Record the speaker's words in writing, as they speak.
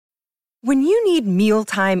When you need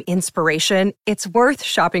mealtime inspiration, it's worth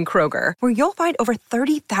shopping Kroger, where you'll find over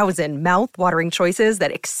 30,000 mouth-watering choices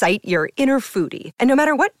that excite your inner foodie. And no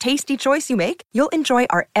matter what tasty choice you make, you'll enjoy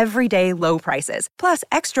our everyday low prices, plus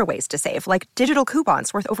extra ways to save, like digital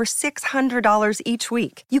coupons worth over $600 each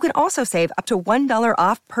week. You can also save up to $1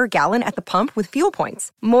 off per gallon at the pump with fuel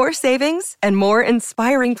points. More savings and more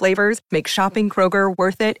inspiring flavors make shopping Kroger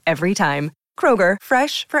worth it every time. Kroger,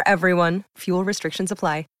 fresh for everyone. Fuel restrictions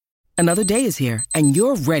apply. Another day is here, and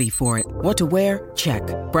you're ready for it. What to wear? Check.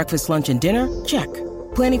 Breakfast, lunch, and dinner? Check.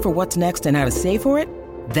 Planning for what's next and how to save for it?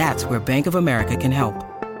 That's where Bank of America can help.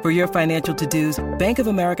 For your financial to-dos, Bank of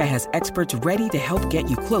America has experts ready to help get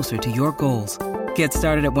you closer to your goals. Get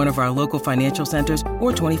started at one of our local financial centers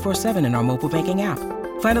or 24/7 in our mobile banking app.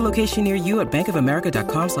 Find a location near you at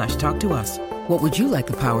bankofamerica.com/talktous. What would you like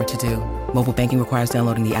the power to do? Mobile banking requires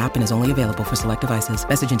downloading the app and is only available for select devices.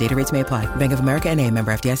 Message and data rates may apply. Bank of America N.A.,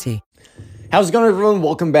 member FDIC. How's it going, everyone?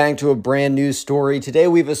 Welcome back to a brand new story. Today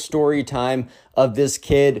we have a story time of this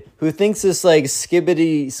kid who thinks this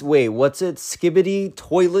skibidi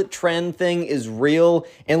toilet trend thing is real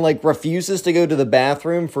and refuses to go to the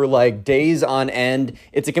bathroom for days on end.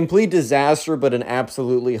 It's a complete disaster, but an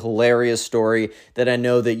absolutely hilarious story that I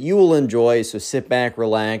know that you will enjoy. So sit back,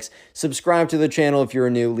 relax, subscribe to the channel if you're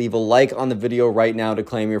new, leave a like on the video right now to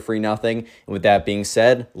claim your free nothing. And with that being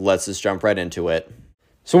said, let's just jump right into it.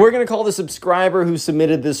 So we're going to call the subscriber who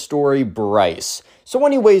submitted this story Bryce. So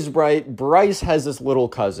anyways, Bryce has this little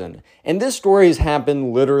cousin, and this story has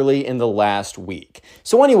happened literally in the last week.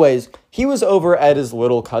 So anyways, he was over at his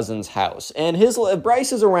little cousin's house, and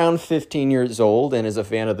Bryce is around 15 years old and is a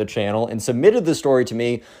fan of the channel and submitted the story to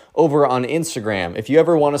me over on Instagram. If you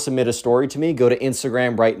ever want to submit a story to me, go to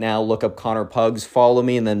Instagram right now, look up Connor Pugs, follow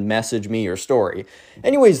me, and then message me your story.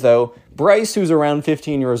 Anyways, though, Bryce, who's around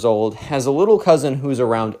 15 years old, has a little cousin who's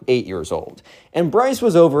around 8 years old. And Bryce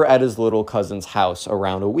was over at his little cousin's house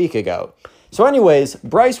around a week ago. So anyways,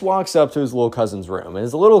 Bryce walks up to his little cousin's room, and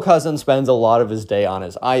his little cousin spends a lot of his day on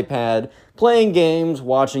his iPad, playing games,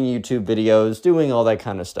 watching YouTube videos, doing all that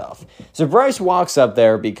kind of stuff. So Bryce walks up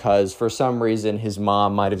there because for some reason his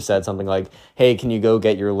mom might have said something like, hey, can you go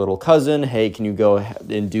get your little cousin? Hey, can you go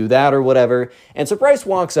and do that or whatever? And so Bryce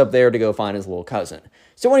walks up there to go find his little cousin.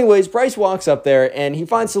 So anyways, Bryce walks up there and he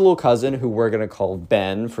finds the little cousin, who we're going to call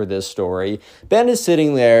Ben for this story. Ben is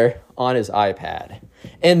sitting there on his iPad.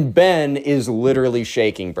 And Ben is literally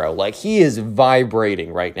shaking, bro. He is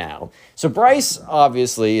vibrating right now. So Bryce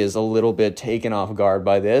obviously is a little bit taken off guard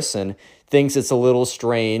by this and thinks it's a little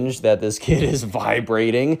strange that this kid is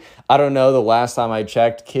vibrating. I don't know, the last time I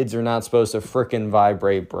checked, kids are not supposed to frickin'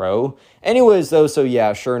 vibrate, bro. Anyways, though, so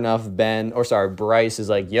yeah, sure enough, Bryce is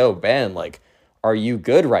like, yo, Ben, are you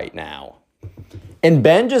good right now? And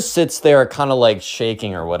Ben just sits there kind of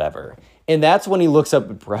shaking or whatever. And that's when he looks up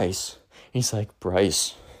at Bryce. He's like,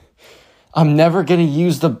 Bryce, I'm never going to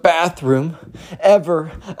use the bathroom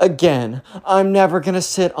ever again. I'm never going to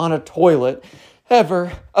sit on a toilet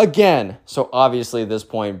ever again. So obviously at this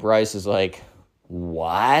point, Bryce is like,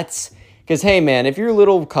 what? Because, hey, man, if your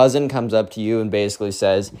little cousin comes up to you and basically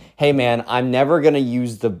says, hey, man, I'm never going to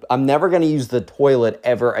use the toilet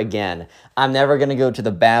ever again. I'm never going to go to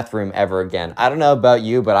the bathroom ever again. I don't know about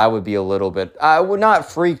you, but I would be a little bit, I would not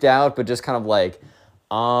freaked out, but just kind of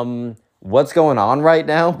what's going on right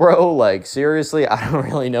now, bro? Seriously, I don't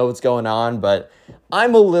really know what's going on, but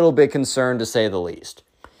I'm a little bit concerned to say the least.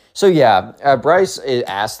 So yeah, Bryce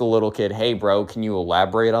asked the little kid, hey, bro, can you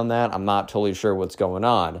elaborate on that? I'm not totally sure what's going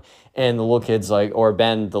on. And the little kid's like, or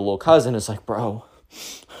Ben, the little cousin, is like, bro,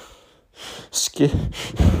 Skibidi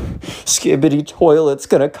Toilet's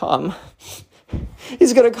gonna come.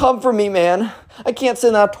 He's gonna come for me, man. I can't sit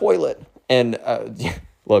in that toilet. And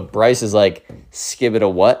look, Bryce is like,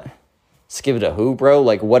 Skibidi what? Skibidi who, bro?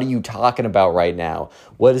 What are you talking about right now?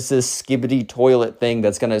 What is this Skibidi Toilet thing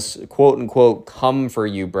that's gonna quote unquote come for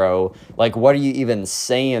you, bro? What are you even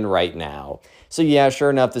saying right now? So yeah, sure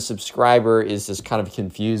enough, the subscriber is just kind of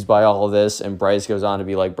confused by all of this, and Bryce goes on to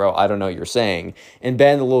be like, bro, I don't know what you're saying. And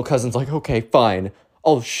Ben, the little cousin's like, okay, fine,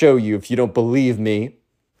 I'll show you if you don't believe me.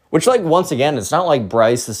 Which, once again, it's not like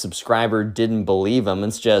Bryce, the subscriber, didn't believe him.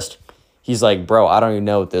 It's just, he's like, bro, I don't even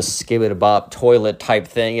know what this skibidi-bop toilet type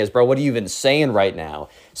thing is, bro. What are you even saying right now?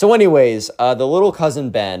 So anyways, the little cousin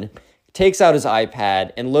Ben takes out his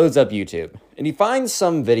iPad and loads up YouTube. and he finds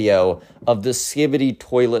some video of the Skibidi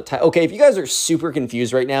Toilet. Okay, if you guys are super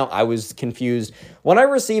confused right now, I was confused. When I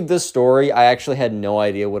received this story, I actually had no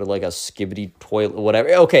idea what like a Skibidi Toilet, whatever.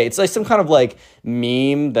 Okay, it's like some kind of like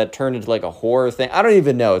meme that turned into like a horror thing. I don't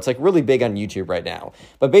even know. It's like really big on YouTube right now.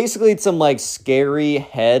 But basically, it's some like scary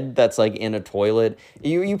head that's like in a toilet.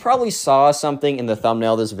 You probably saw something in the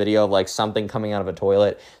thumbnail of this video of like something coming out of a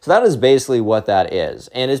toilet. So that is basically what that is.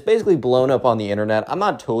 And it's basically blown up on the internet. I'm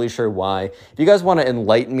not totally sure why. If you guys want to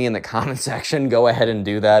enlighten me in the comment section, go ahead and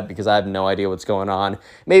do that because I have no idea what's going on.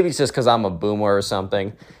 Maybe it's just because I'm a boomer or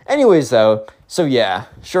something. Anyways, though, so yeah,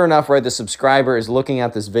 sure enough, right, the subscriber is looking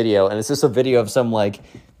at this video, and it's just a video of some, like,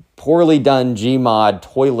 poorly done Gmod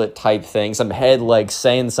toilet type thing, some head, like,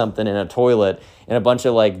 saying something in a toilet, and a bunch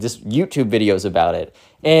of, like, just YouTube videos about it.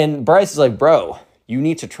 And Bryce is like, bro, you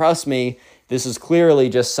need to trust me. This is clearly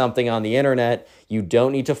just something on the internet. You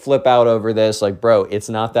don't need to flip out over this. Like, bro, it's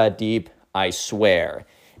not that deep, I swear.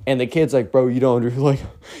 And the kid's like, bro, you don't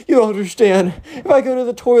understand. If I go to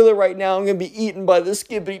the toilet right now, I'm going to be eaten by the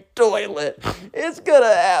Skibidi Toilet. It's going to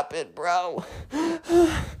happen, bro.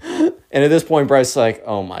 And at this point, Bryce is like,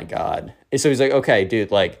 oh my God. And so he's like, okay, dude,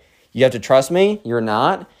 like, you have to trust me. You're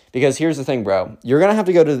not. Because here's the thing, bro. You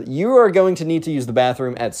are going to need to use the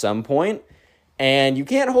bathroom at some point, and you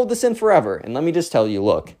can't hold this in forever. And let me just tell you,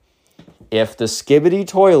 look, if the Skibidi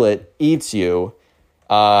Toilet eats you,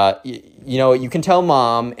 you know, you can tell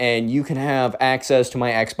mom and you can have access to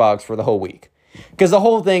my Xbox for the whole week. Because the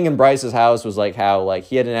whole thing in Bryce's house was like how like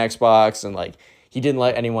he had an Xbox and like he didn't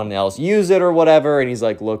let anyone else use it or whatever. And he's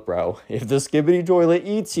like, look, bro, if the Skibidi Toilet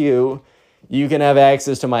eats you, you can have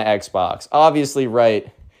access to my Xbox. Obviously,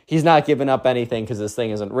 right. He's not giving up anything because this thing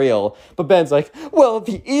isn't real. But Ben's like, well, if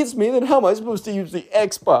he eats me, then how am I supposed to use the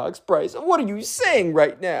Xbox, Bryce? What are you saying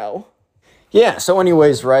right now? Yeah, so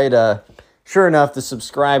anyways, right, sure enough, the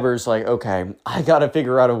subscriber's like, okay, I got to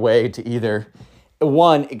figure out a way to either,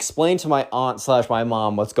 one, explain to my aunt / my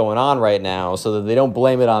mom what's going on right now so that they don't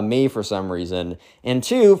blame it on me for some reason. And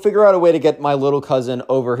two, figure out a way to get my little cousin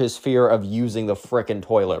over his fear of using the frickin'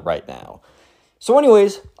 toilet right now. So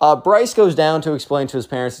anyways, Bryce goes down to explain to his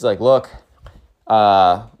parents. He's like, look,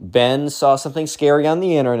 Ben saw something scary on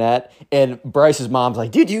the internet, and Bryce's mom's like,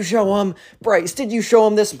 did you show him? Bryce, did you show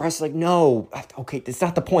him this? And Bryce is like, no, okay, that's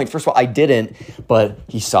not the point. First of all, I didn't, but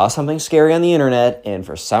he saw something scary on the internet, and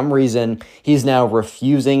for some reason, he's now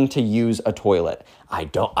refusing to use a toilet. I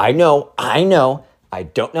don't know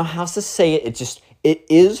how to say it. It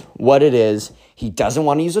is what it is. He doesn't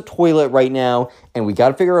want to use a toilet right now, and we got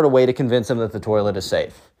to figure out a way to convince him that the toilet is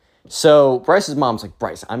safe. So Bryce's mom's like,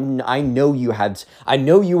 Bryce, I know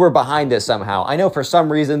you were behind this somehow. I know for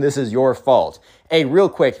some reason this is your fault. Hey, real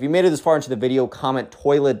quick, if you made it this far into the video, comment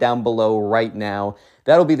toilet down below right now.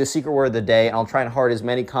 That'll be the secret word of the day, and I'll try and heart as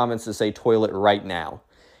many comments to say toilet right now.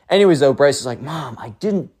 Anyways, though, Bryce is like, Mom, I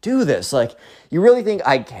didn't do this. Like, you really think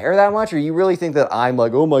I care that much? Or you really think that I'm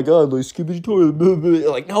like, oh my God, like, Skibidi Toilet, blah,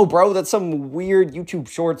 blah. Like, no, bro, that's some weird YouTube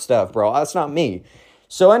short stuff, bro. That's not me.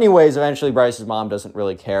 So anyways, eventually Bryce's mom doesn't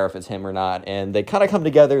really care if it's him or not. And they kind of come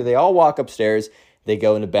together. They all walk upstairs. They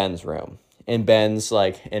go into Ben's room. And Ben's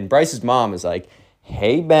like, and Bryce's mom is like,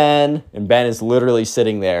 hey, Ben. And Ben is literally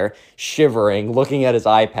sitting there, shivering, looking at his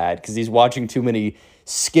iPad because he's watching too many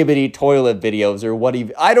Skibidi Toilet videos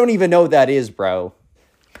or I don't even know what that is, bro.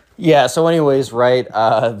 Yeah, so anyways, right,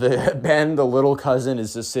 Ben, the little cousin,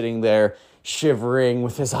 is just sitting there shivering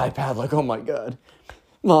with his iPad like, oh my God,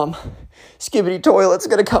 Mom, Skibidi Toilet's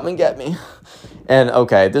gonna come and get me. And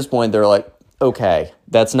okay, at this point, they're like, okay,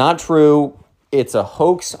 that's not true. It's a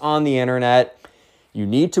hoax on the internet. You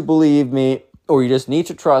need to believe me. Or you just need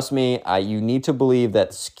to trust me. You need to believe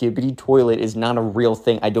that Skibidi Toilet is not a real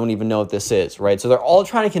thing. I don't even know what this is, right? So they're all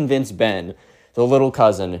trying to convince Ben, the little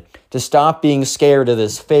cousin, to stop being scared of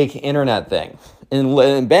this fake internet thing.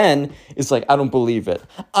 And Ben is like, I don't believe it.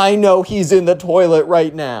 I know he's in the toilet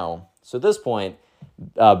right now. So at this point,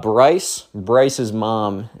 Bryce's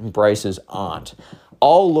mom, and Bryce's aunt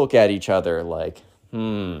all look at each other like,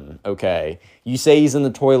 okay. You say he's in the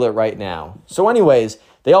toilet right now. So anyways,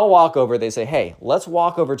 they all walk over. They say, hey, let's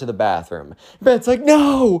walk over to the bathroom. Ben's like,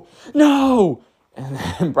 no. And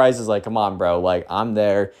then Bryce is like, come on, bro. Like, I'm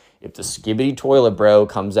there. If the Skibidi Toilet, bro,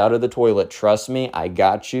 comes out of the toilet, trust me, I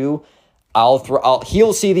got you.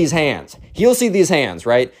 He'll see these hands. He'll see these hands,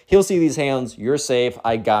 right? He'll see these hands. You're safe.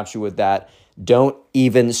 I got you with that. Don't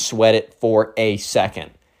even sweat it for a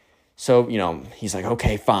second. So, he's like,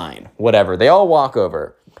 okay, fine. Whatever. They all walk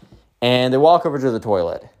over. And they walk over to the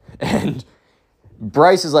toilet. And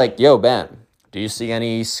Bryce is like, yo, Ben, do you see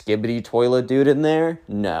any Skibidi Toilet dude in there?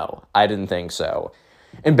 No, I didn't think so.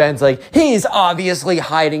 And Ben's like, he's obviously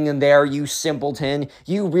hiding in there, you simpleton.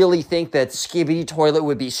 You really think that Skibidi Toilet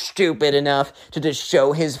would be stupid enough to just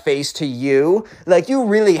show his face to you? Like, you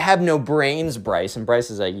really have no brains, Bryce. And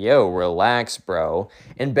Bryce is like, yo, relax, bro.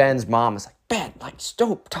 And Ben's mom is like, Ben, like,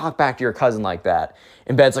 don't talk back to your cousin like that.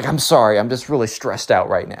 And Ben's like, I'm sorry, I'm just really stressed out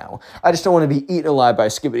right now. I just don't want to be eaten alive by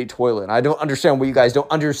Skibidi Toilet. And I don't understand why you guys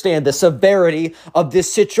don't understand the severity of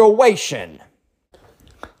this situation.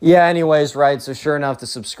 Yeah, anyways, right, so sure enough, the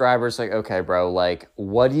subscriber's like, okay, bro, like,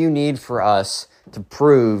 what do you need for us to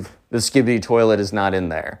prove the Skibidi Toilet is not in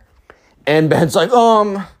there? And Ben's like,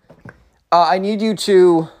 I need you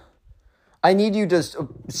to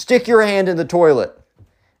stick your hand in the toilet.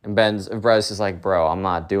 And Bryce is like, bro, I'm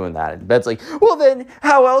not doing that. And Ben's like, well then,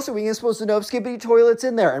 how else are we supposed to know if Skibidi Toilet's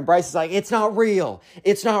in there? And Bryce is like, it's not real.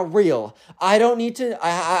 It's not real. I don't need to,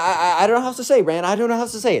 I don't know how else to say, Rand. I don't know how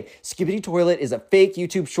else to say it. Skibidi Toilet is a fake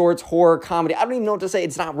YouTube Shorts horror comedy. I don't even know what to say.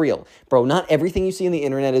 It's not real. Bro, not everything you see on the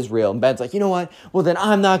internet is real. And Ben's like, you know what? Well then,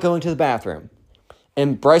 I'm not going to the bathroom.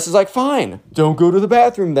 And Bryce is like, fine, don't go to the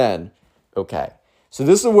bathroom then. Okay. So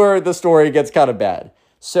this is where the story gets kind of bad.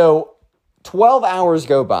 So 12 hours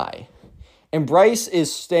go by, and Bryce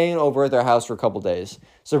is staying over at their house for a couple days.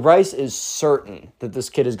 So Bryce is certain that this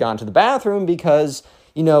kid has gone to the bathroom because,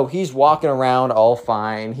 you know, he's walking around all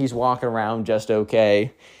fine. He's walking around just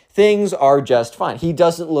okay. Things are just fine. He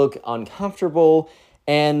doesn't look uncomfortable.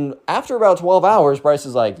 And after about 12 hours, Bryce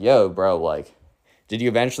is like, yo, bro, like, did you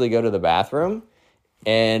eventually go to the bathroom?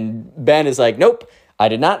 And Ben is like, nope, I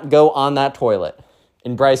did not go on that toilet.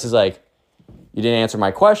 And Bryce is like, you didn't answer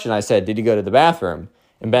my question. I said, did you go to the bathroom?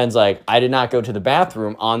 And Ben's like, I did not go to the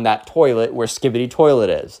bathroom on that toilet where Skibidi Toilet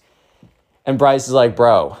is. And Bryce is like,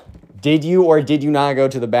 bro, did you or did you not go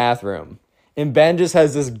to the bathroom? And Ben just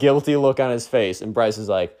has this guilty look on his face. And Bryce is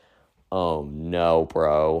like, oh no,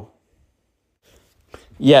 bro.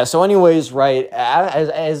 Yeah, so anyways, right,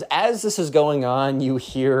 as this is going on, you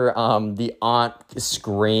hear the aunt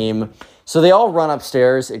scream. So they all run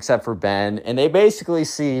upstairs except for Ben. And they basically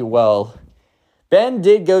see, well, Ben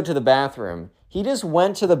did go to the bathroom. He just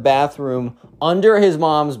went to the bathroom under his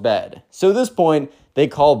mom's bed. So at this point, they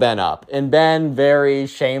call Ben up. And Ben very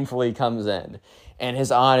shamefully comes in. And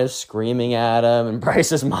his aunt is screaming at him. And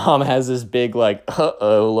Bryce's mom has this big, like,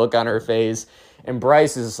 uh-oh look on her face. And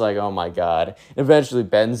Bryce is like, oh my God. And eventually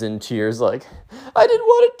Ben's in tears like, I didn't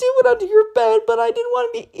want to do it under your bed, but I didn't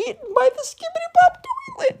want to be eaten by the Skibidi Pop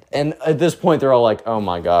Toilet. And at this point, they're all like, oh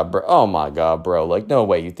my God, bro. Oh my God, bro. Like, no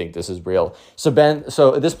way you think this is real. So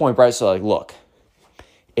at this point, Bryce is like, look,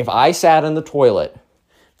 if I sat in the toilet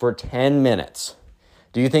for 10 minutes,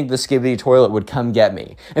 do you think the Skibidi Toilet would come get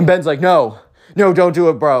me? And Ben's like, no, don't do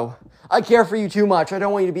it, bro. I care for you too much. I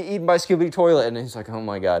don't want you to be eaten by Skibidi Toilet. And he's like, oh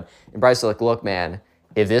my God. And Bryce is like, look, man,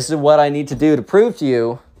 if this is what I need to do to prove to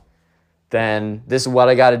you, then this is what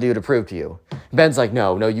I got to do to prove to you. Ben's like,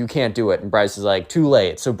 no, you can't do it. And Bryce is like, too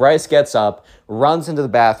late. So Bryce gets up, runs into the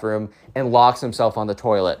bathroom, and locks himself on the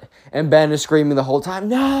toilet. And Ben is screaming the whole time,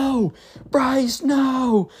 no, Bryce,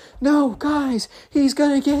 no, guys, he's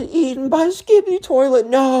going to get eaten by Skibidi Toilet.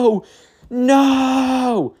 No.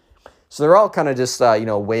 So they're all kind of just,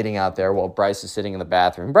 waiting out there while Bryce is sitting in the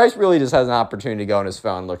bathroom. Bryce really just has an opportunity to go on his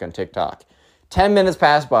phone and look on TikTok. 10 minutes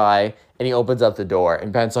pass by, and he opens up the door.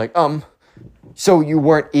 And Ben's like, so you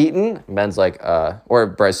weren't eaten? And Ben's like, or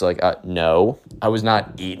Bryce is like, no, I was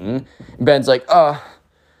not eaten. And Ben's like,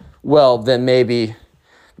 well, then maybe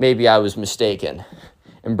I was mistaken.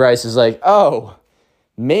 And Bryce is like, oh,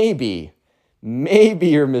 maybe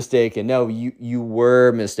you're mistaken. No, you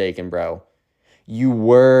were mistaken, bro. You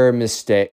were mistaken.